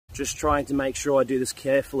Just trying to make sure I do this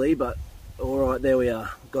carefully, but all right, there we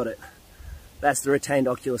are, got it. That's the retained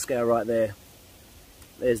ocular scale right there.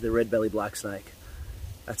 There's the red belly black snake.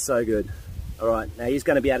 That's so good. All right, now he's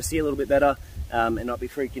going to be able to see a little bit better and not be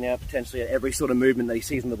freaking out potentially at every sort of movement that he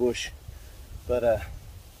sees in the bush. But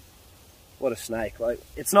what a snake. Like,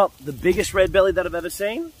 it's not the biggest red belly that I've ever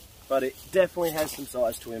seen, but it definitely has some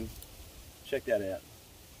size to him. Check that out.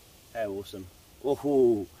 How awesome.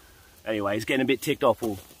 Ooh. Anyway, he's getting a bit ticked off.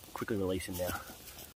 We'll quickly release him now.